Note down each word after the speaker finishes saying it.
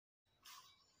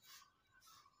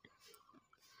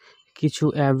কিছু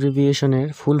অ্যাব্রিভিয়েশনের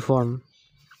full form: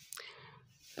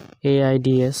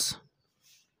 AIDS,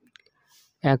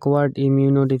 acquired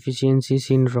immunodeficiency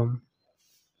syndrome;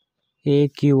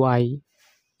 AQI,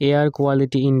 air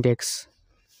quality index;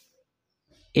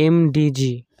 MDG,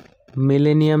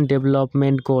 millennium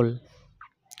development goal;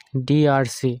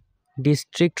 DRC,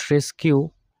 district rescue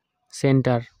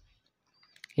centre;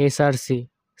 SRC,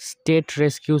 state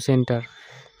rescue centre;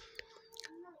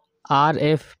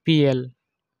 RFPL,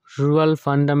 rural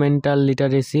fundamental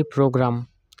literacy programme;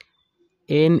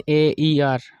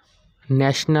 NAER,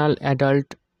 national adult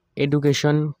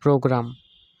education programme;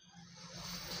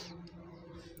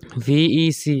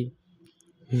 VEC,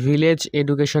 village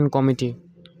education committee;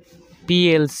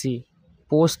 PLC,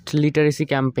 post literacy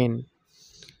campaign;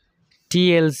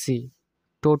 TLC,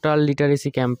 total literacy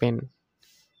campaign;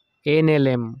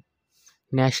 NLM,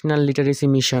 national literacy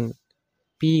mission;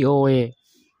 POA,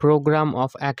 programme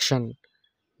of action;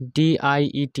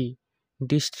 DIET,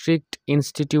 district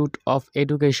institute of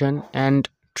education and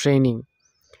training;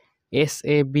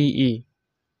 SABE,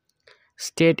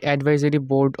 state advisory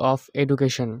board of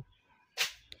education;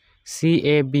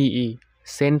 CABE,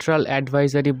 central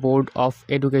advisory board of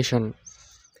education;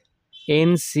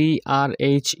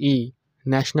 NCRHE,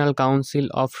 national council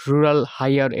of rural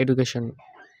hire education;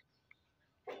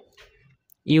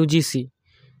 UGC,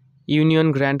 union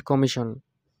grant commission;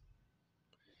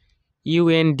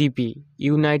 UNDP,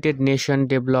 United nation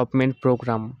development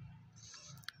programme;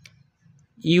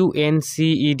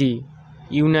 UNCED,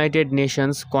 United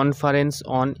Nations conference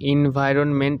on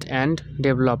environment and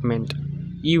development;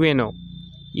 UNO,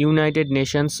 United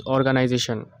Nations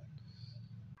organisation;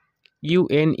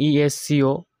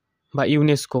 UNESCO বা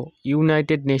UNESCO,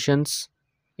 United Nations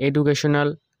educational,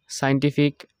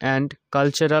 scientific and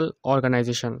cultural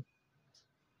organisation;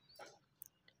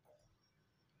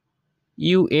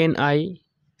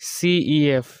 UNICEF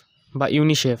বা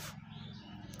UNICEF,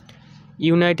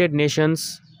 United Nations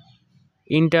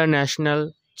international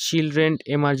children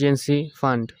emergency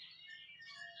fund;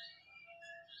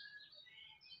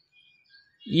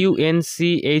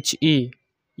 UNCHE,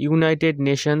 United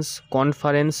Nations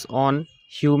conference on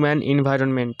human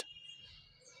environment;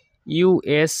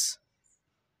 USEPA,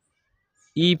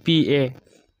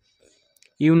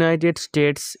 United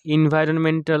states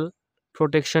environmental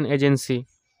protection agency;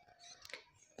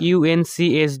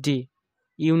 UNCSD,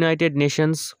 United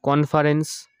Nations conference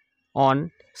on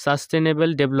sustainable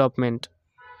development;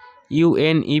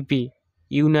 UNEP,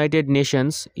 United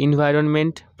Nations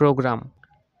environment programme;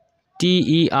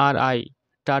 TERI,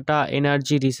 tata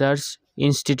energy research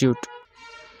institute;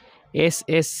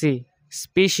 SSC,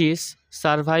 species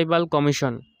survival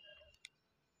commission;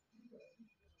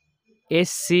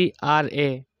 SCRA,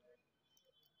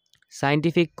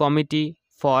 scientific committee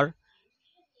for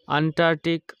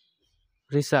Antarctic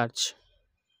research;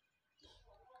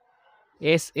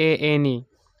 SANE,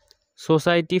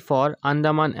 society for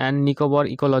Andaman and Nicobar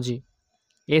ecology;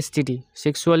 STD,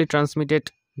 sexually transmitted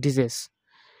disease;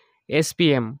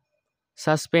 SPM,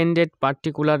 suspended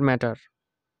particular matter;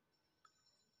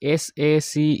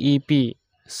 SACEP,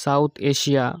 south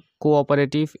Asia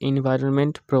cooperative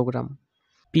environment programme;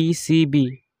 PCB,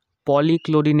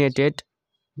 polychlorinated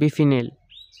বিফিনেল;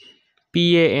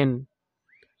 PAN,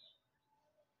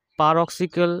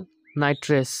 পারঅক্সিকেল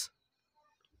নাইট্রেস;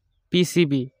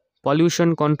 PCB, pollution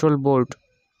control board;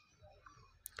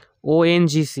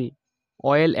 ONGC,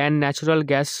 oil and natural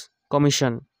gas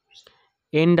commission;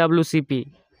 NWCP,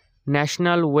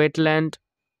 national wetland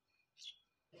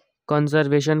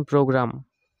conservation programme;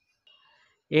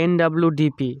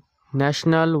 NWDP,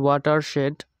 national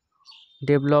watershed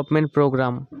development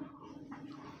programme;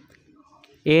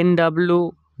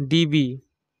 NWDB,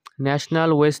 national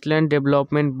wasteland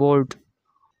development board;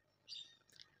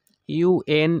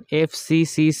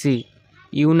 UNFCCC,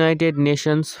 United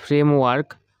Nations framework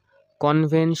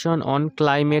convention on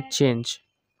climate change;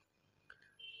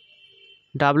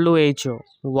 WHO,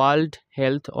 world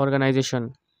health organisation;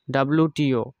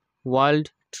 WTO, world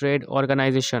trade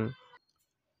organisation;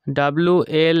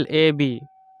 WLAB,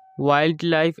 wild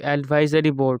life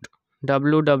advisory board;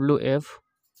 WWF,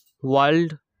 world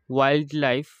wild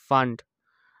life fund;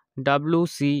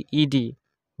 WCED,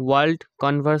 world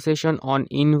conversation on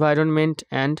environment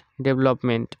and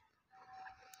development;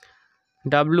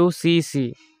 WCC,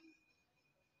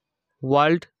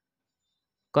 world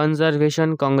conservation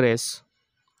Congress;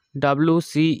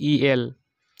 WCEL,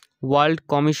 world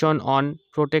commission on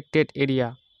protected area;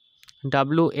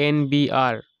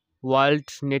 WNBR, world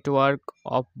network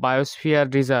of biosphere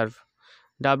reserve;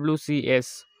 WCS,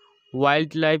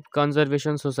 wild life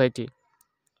conservation society;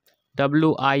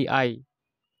 WII,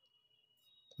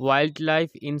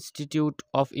 Wildlife Institute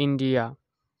of India,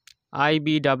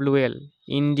 IBWL,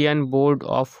 Indian Board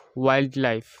of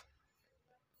Wildlife,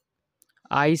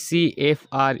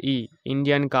 ICFRE,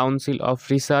 Indian Council of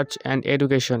Research and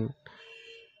Education,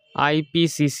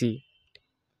 IPCC,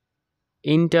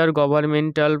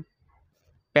 Intergovernmental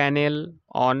Panel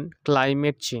on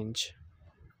Climate Change,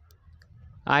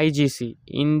 IGC,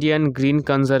 Indian Green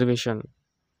Conservation,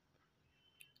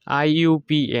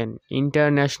 IUPN,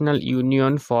 International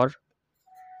Union for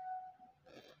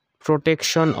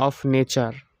Protection of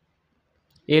Nature,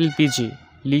 LPG,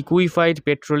 Liquefied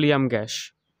Petroleum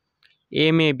Gas,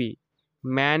 MAB,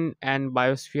 Man and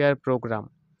Biosphere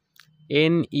Program,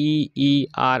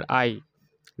 NEERI,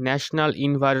 National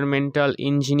Environmental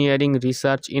Engineering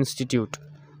Research Institute,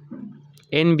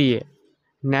 NBA,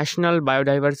 National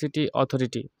Biodiversity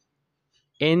Authority,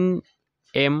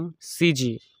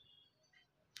 NMCG,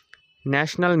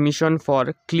 National Mission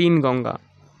for Clean Ganga,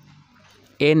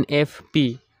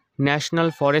 NFP, National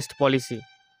Forest Policy,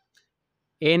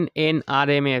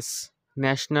 NNRMS,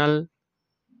 National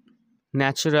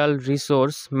Natural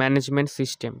Resource Management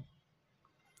System,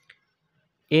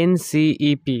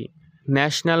 NCEP,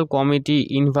 National Committee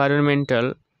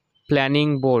Environmental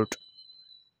Planning Board,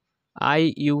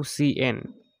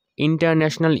 IUCN,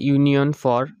 International Union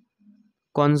for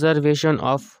Conservation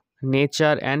of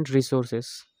Nature and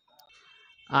Resources,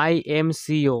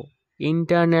 IMCO,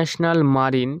 International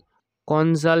Marine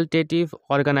Consultative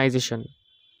Organization,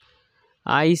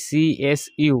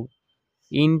 ICSU,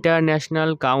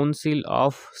 International Council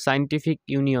of Scientific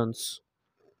Unions,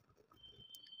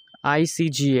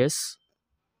 ICGS,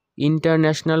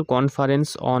 International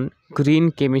Conference on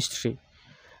Green Chemistry,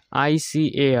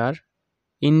 ICAR,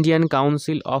 Indian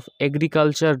Council of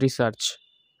Agriculture Research,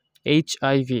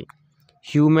 HIV,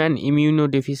 Human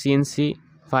Immunodeficiency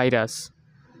Virus,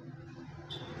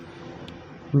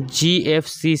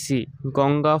 GFCC,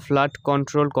 Ganga Flood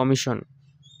Control Commission,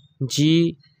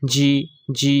 GGGI,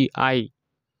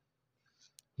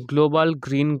 Global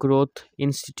Green Growth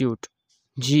Institute,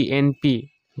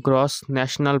 GNP, Gross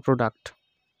National Product,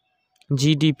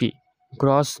 GDP,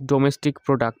 Gross Domestic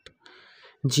Product,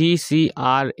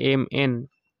 GCRMN,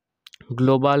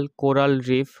 Global Coral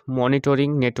Reef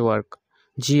Monitoring Network,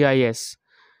 GIS,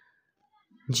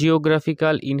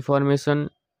 Geographical Information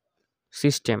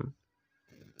System,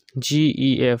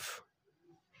 GEF,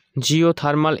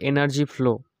 Geothermal Energy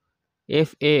Flow,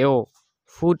 FAO,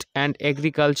 Food and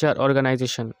Agriculture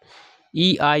Organization,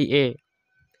 EIA,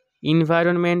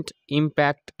 Environment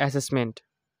Impact Assessment,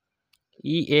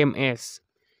 EMS,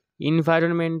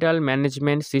 Environmental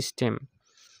Management System,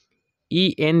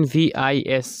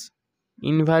 ENVIS,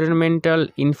 Environmental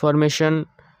Information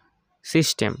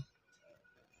System,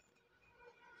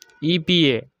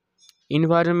 EPA,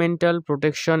 Environmental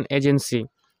Protection Agency,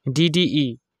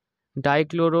 DDE,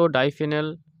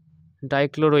 Dichlorodiphenyl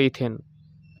dichloroethane,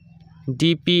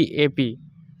 DPAP,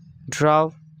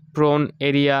 Drought Prone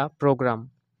Area Program,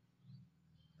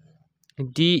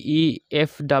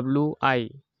 DEFWI,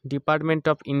 Department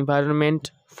of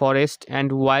Environment, Forest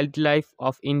and Wildlife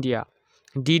of India,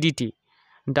 DDT,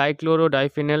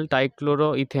 Dichlorodiphenyl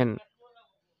dichloroethane,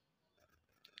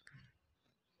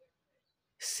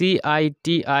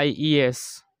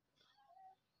 CITIES,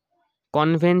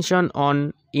 Convention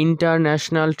on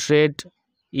International Trade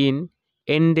in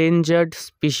Endangered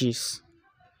Species,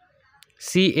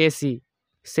 CAC,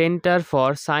 Center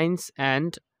for Science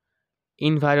and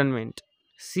Environment,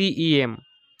 CEM,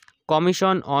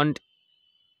 Commission on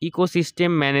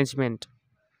Ecosystem Management,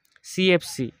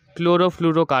 CFC,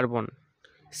 Chlorofluorocarbon,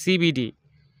 CBD,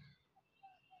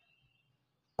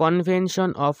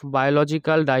 Convention of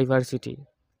Biological Diversity,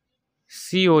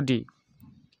 COD,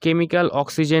 Chemical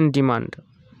Oxygen Demand,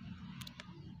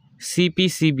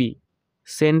 CPCB,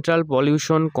 Central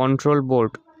Pollution Control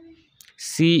Board,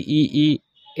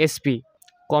 CEESP,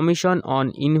 Commission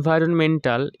on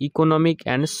Environmental, Economic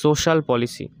and Social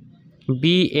Policy,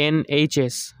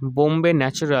 BNHS, Bombay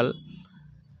Natural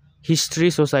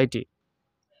History Society,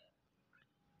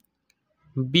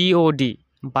 BOD,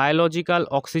 Biological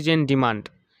Oxygen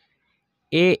Demand,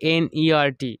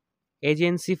 ANERT,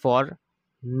 Agency for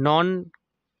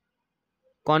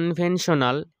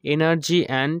Non-Conventional Energy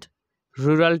and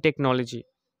Rural Technology.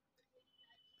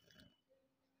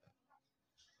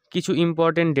 কিছু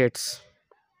important dates: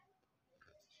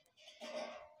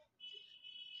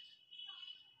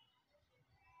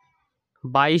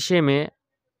 22শে মে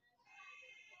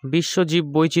বিশ্ব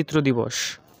জীববৈচিত্র্য দিবস,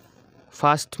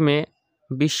 1 মে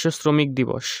বিশ্ব শ্রমিক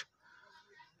দিবস,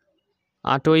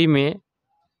 8ই মে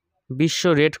বিশ্ব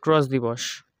red cross দিবস,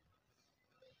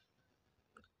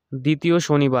 দ্বিতীয়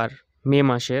শনিবার মে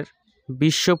মাসের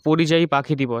বিশ্ব পরিযায়ী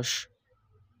পাখি দিবস।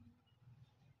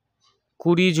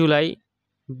 20 জুলাই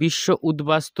বিশ্ব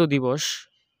উদ্বাস্তু দিবস।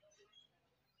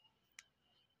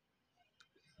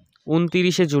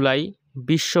 29 জুলাই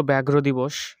বিশ্ব ব্যাঘ্র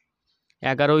দিবস।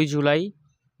 11 জুলাই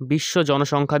বিশ্ব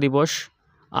জনসংখ্যা দিবস।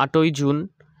 8 জুন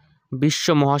বিশ্ব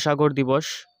মহাসাগর দিবস।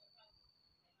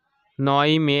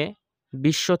 9 মে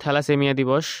বিশ্ব থ্যালাসেমিয়া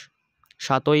দিবস।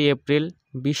 7 এপ্রিল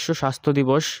বিশ্ব স্বাস্থ্য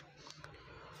দিবস।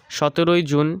 17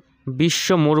 জুন বিশ্ব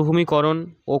মরুভূমিকরণ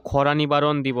ও খরা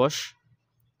নিবারণ দিবস।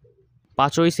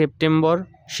 5 সেপ্টেম্বর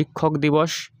শিক্ষক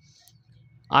দিবস।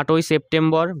 8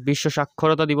 সেপ্টেম্বর বিশ্ব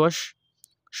সাক্ষরতা দিবস।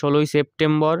 16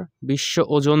 সেপ্টেম্বর বিশ্ব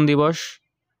ওজোন দিবস।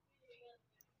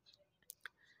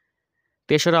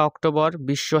 3রা অক্টোবর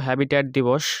বিশ্ব হ্যাবিট্যাট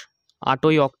দিবস।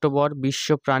 8 অক্টোবর বিশ্ব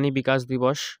প্রাণী বিকাশ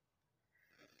দিবস।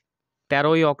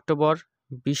 13 অক্টোবর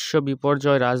বিশ্ব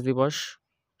বিপর্যয় হ্রাস দিবস।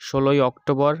 16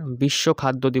 অক্টোবর বিশ্ব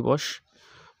খাদ্য দিবস।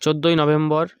 14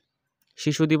 নভেম্বর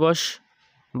শিশু দিবস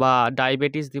বা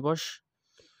ডায়াবেটিস দিবস।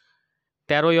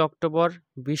 13 অক্টোবর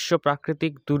বিশ্ব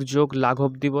প্রাকৃতিক দুর্যোগ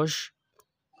লাঘব দিবস।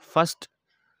 1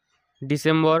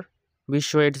 ডিসেম্বর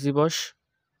বিশ্ব এইডস দিবস।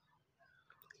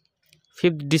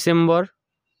 5 ডিসেম্বর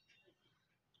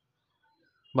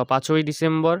বা 5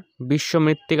 ডিসেম্বর বিশ্ব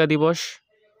মৃত্তিকা দিবস।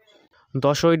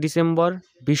 10 ডিসেম্বর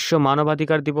বিশ্ব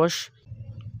মানবাধিকার দিবস।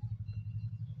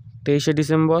 23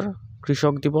 ডিসেম্বর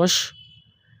কৃষক দিবস।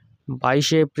 22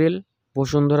 এপ্রিল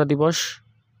বসুন্ধরা দিবস।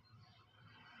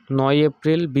 9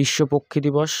 এপ্রিল বিশ্ব পক্ষী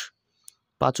দিবস।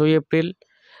 5 এপ্রিল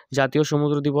জাতীয়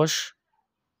সমুদ্র দিবস।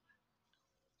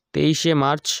 23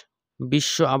 মার্চ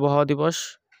বিশ্ব আবহাওয়া দিবস।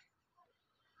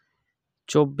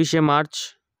 24 মার্চ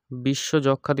বিশ্ব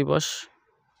যক্ষ্মা দিবস।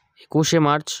 21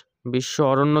 মার্চ বিশ্ব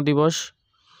অরণ্য দিবস।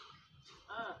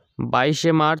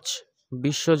 22 মার্চ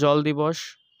বিশ্ব জল দিবস।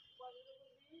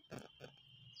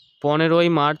 15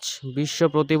 মার্চ বিশ্ব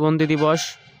প্রতিবন্ধী দিবস।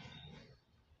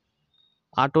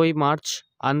 8 মার্চ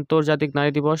আন্তর্জাতিক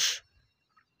নারী দিবস।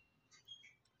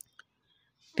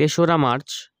 3রা মার্চ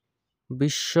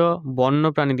বিশ্ব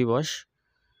বন্যপ্রাণী দিবস।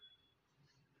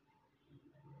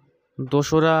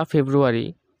 2রা ফেব্রুয়ারি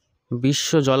বিশ্ব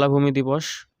জলাভূমি দিবস।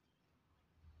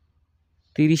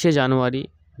 30 জানুয়ারি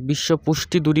বিশ্ব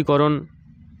পুষ্টি দূরীকরণ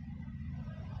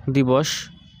দিবস।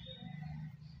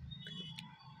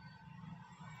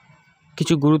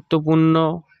 কিছু গুরুত্বপূর্ণ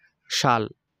সাল: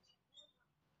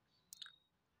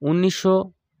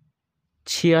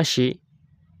 1986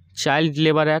 child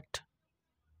labour act.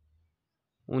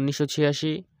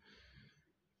 1986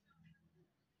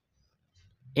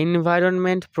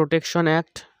 environment protection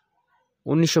act.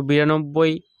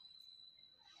 1992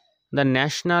 the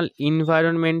national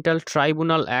environmental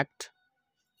tribunal act.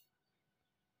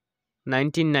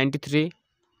 1993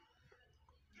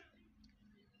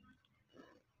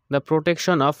 the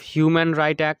protection of human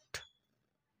right act.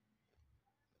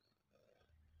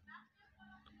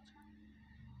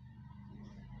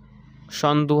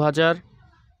 2000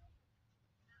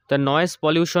 the noise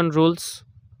pollution rules.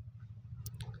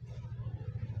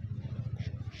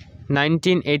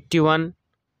 1981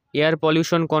 air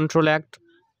pollution control act.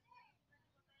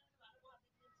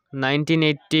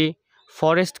 1980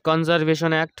 forest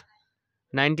conservation act.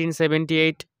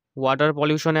 1978 water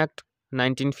pollution act.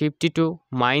 1952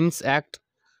 mines act.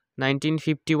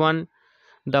 1951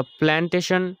 the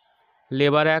plantation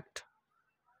labour act.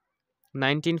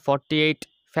 1948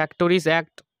 factories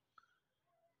act.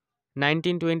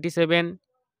 1927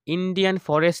 Indian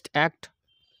forest act.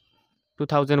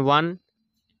 2001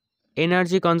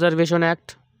 energy conservation act.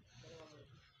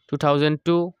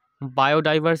 2002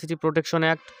 biodiversity protection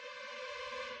act.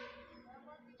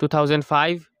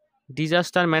 2005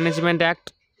 disaster management act.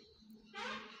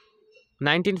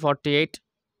 1948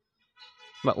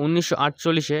 বা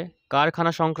 1948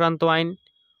 কারখানা সংক্রান্ত আইন।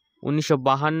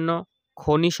 1952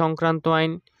 খনি সংক্রান্ত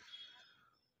আইন।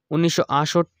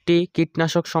 1968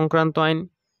 কীটনাশক সংক্রান্ত আইন।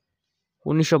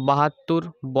 1972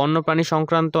 বন্যপ্রাণী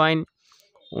সংক্রান্ত আইন।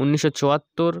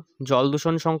 1974 জল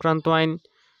দূষণ সংক্রান্ত আইন।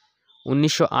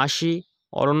 1980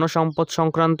 অরণ্য সম্পদ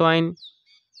সংক্রান্ত আইন।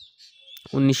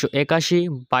 1981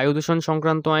 বায়ু দূষণ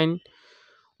সংক্রান্ত আইন।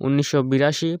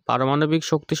 1982 পারমাণবিক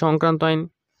শক্তি সংক্রান্ত আইন।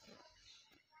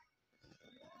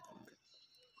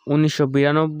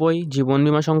 1992 জীবন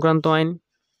বীমা সংক্রান্ত আইন।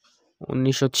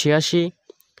 1986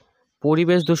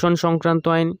 পরিবেশ দূষণ সংক্রান্ত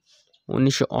আইন।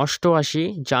 1988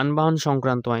 যানবাহন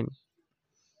সংক্রান্ত আইন।